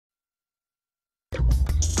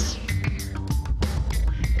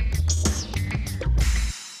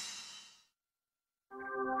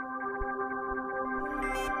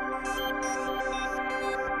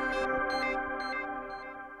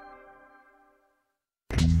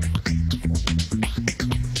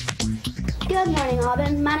Good morning,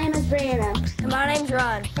 Alban. My name is Brianna. And my name's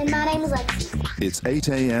Ron. And my name is Lexi. It's 8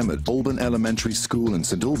 a.m. at Alban Elementary School in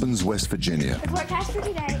St. Albans, West Virginia. The forecast for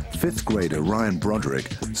today. Fifth grader Ryan Broderick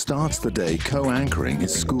starts the day co-anchoring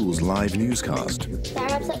his school's live newscast.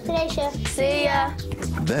 That wraps up today's shift. See ya.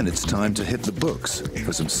 Then it's time to hit the books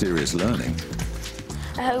for some serious learning.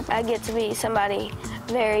 I hope I get to be somebody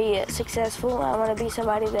very successful. I want to be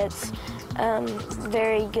somebody that's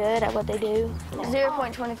very good at what they do.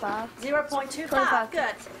 0.25. 0.25.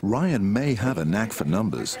 Good. Ryan may have a knack for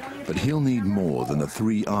numbers, but he'll need more than the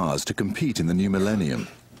 3 R's to compete in the new millennium.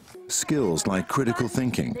 Skills like critical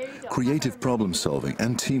thinking, creative problem solving,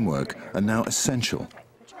 and teamwork are now essential.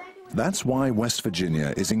 That's why West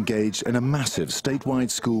Virginia is engaged in a massive statewide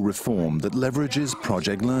school reform that leverages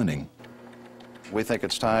project learning. We think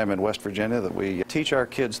it's time in West Virginia that we teach our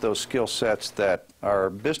kids those skill sets that our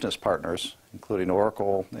business partners, including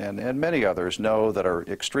Oracle and many others, know that are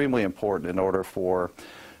extremely important in order for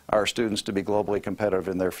our students to be globally competitive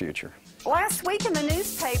in their future. Last week in the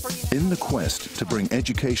newspaper... In the quest to bring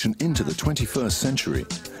education into the 21st century,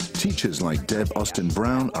 teachers like Deb Austin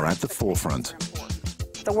Brown are at the forefront.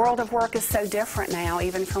 The world of work is so different now,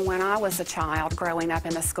 even from when I was a child growing up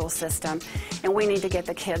in the school system, and we need to get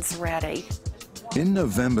the kids ready. In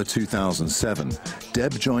November 2007,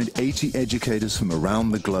 Deb joined 80 educators from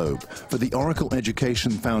around the globe for the Oracle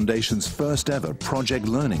Education Foundation's first ever Project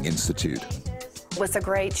Learning Institute. It was a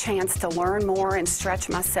great chance to learn more and stretch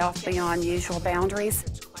myself beyond usual boundaries.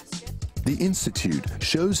 The Institute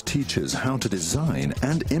shows teachers how to design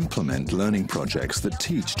and implement learning projects that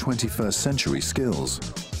teach 21st century skills.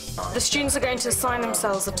 The students are going to assign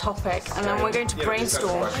themselves a topic and then we're going to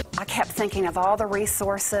brainstorm. I kept thinking of all the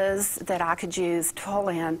resources that I could use to pull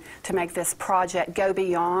in to make this project go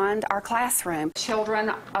beyond our classroom.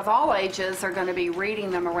 Children of all ages are going to be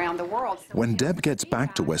reading them around the world. When Deb gets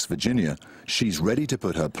back to West Virginia, she's ready to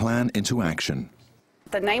put her plan into action.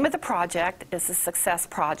 The name of the project is the Success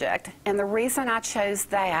Project, and the reason I chose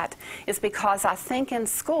that is because I think in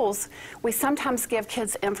schools we sometimes give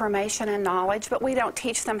kids information and knowledge, but we don't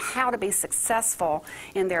teach them how to be successful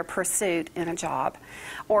in their pursuit in a job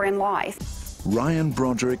or in life. Ryan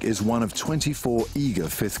Broderick is one of 24 eager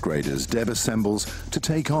fifth graders Deb assembles to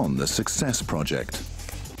take on the Success Project.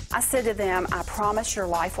 I said to them, I promise your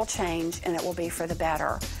life will change and it will be for the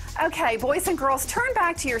better. Okay, boys and girls, turn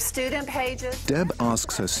back to your student pages. Deb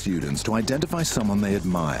asks her students to identify someone they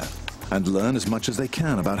admire and learn as much as they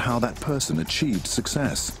can about how that person achieved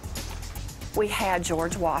success. We had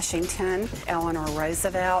George Washington, Eleanor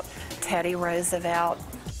Roosevelt, Teddy Roosevelt.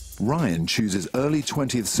 Ryan chooses early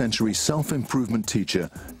 20th century self-improvement teacher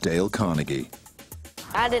Dale Carnegie.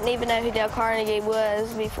 I didn't even know who Dale Carnegie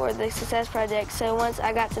was before the Success Project, so once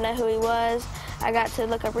I got to know who he was, I got to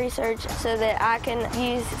look up research so that I can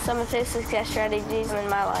use some of his success strategies in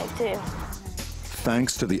my life too.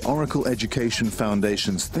 Thanks to the Oracle Education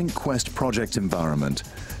Foundation's ThinkQuest project environment,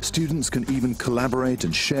 students can even collaborate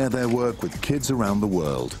and share their work with kids around the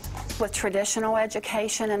world. With traditional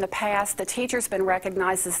education in the past, the teacher's been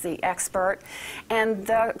recognized as the expert, and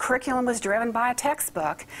the curriculum was driven by a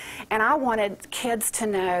textbook. And I wanted kids to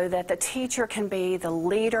know that the teacher can be the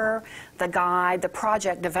leader, the guide, the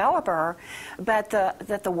project developer, but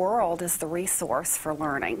that the world is the resource for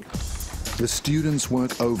learning. The students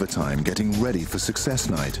work overtime getting ready for Success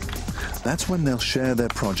Night. That's when they'll share their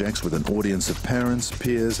projects with an audience of parents,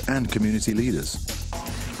 peers, and community leaders.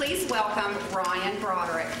 Please welcome Ryan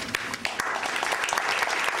Broderick.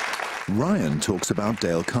 Ryan talks about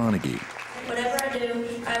Dale Carnegie. Whatever I do,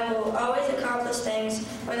 I will always accomplish things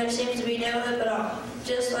when there seems to be no hope at all,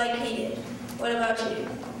 just like he did. What about you?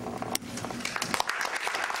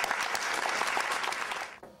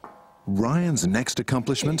 Ryan's next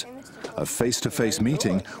accomplishment? A face-to-face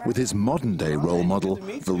meeting with his modern-day role model,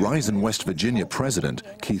 Verizon West Virginia President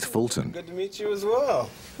Keith Fulton. Good to meet you as well.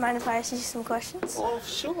 Mind if I ask you some questions? Oh,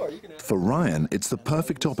 sure. For Ryan, it's the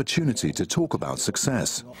perfect opportunity to talk about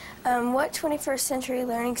success. What 21st century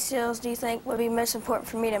learning skills do you think would be most important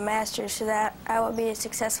for me to master so that I would be a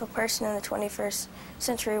successful person in the 21st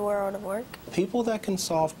century world of work? People that can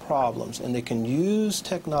solve problems and they can use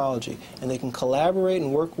technology and they can collaborate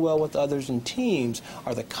and work well with others in teams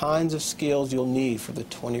are the kinds of skills you'll need for the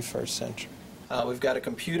 21st century. We've got a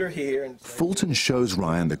computer here. Fulton shows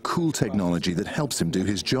Ryan the cool technology that helps him do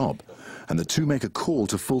his job, and the two make a call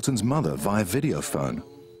to Fulton's mother via video phone.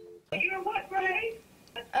 You're what grade?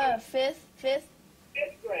 Fifth. Fifth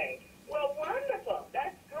grade. Well, wonderful.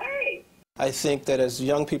 That's great. I think that as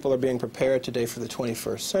young people are being prepared today for the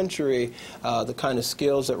 21st century, the kind of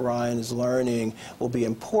skills that Ryan is learning will be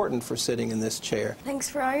important for sitting in this chair. Thanks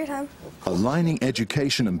for all your time. Aligning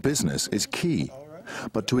education and business is key.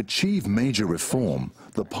 But to achieve major reform,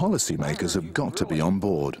 the policymakers have got to be on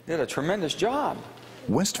board. Did a tremendous job.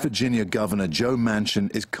 West Virginia Governor Joe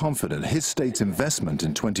Manchin is confident his state's investment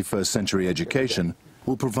in 21st century education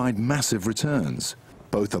will provide massive returns,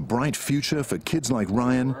 both a bright future for kids like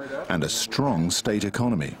Ryan and a strong state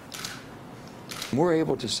economy. We're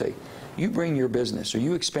able to say, you bring your business or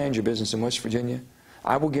you expand your business in West Virginia,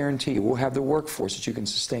 I will guarantee you we'll have the workforce that you can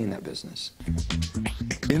sustain that business.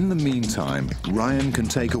 In the meantime, Ryan can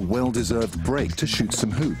take a well-deserved break to shoot some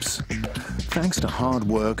hoops. Thanks to hard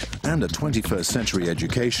work and a 21st century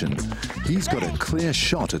education, he's got a clear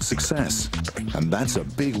shot at success. And that's a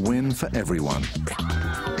big win for everyone.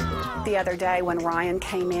 The other day when Ryan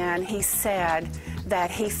came in, he said that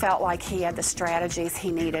he felt like he had the strategies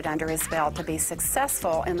he needed under his belt to be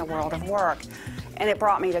successful in the world of work. And it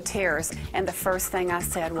brought me to tears. And the first thing I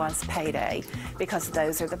said was payday, because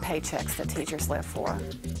those are the paychecks that teachers live for.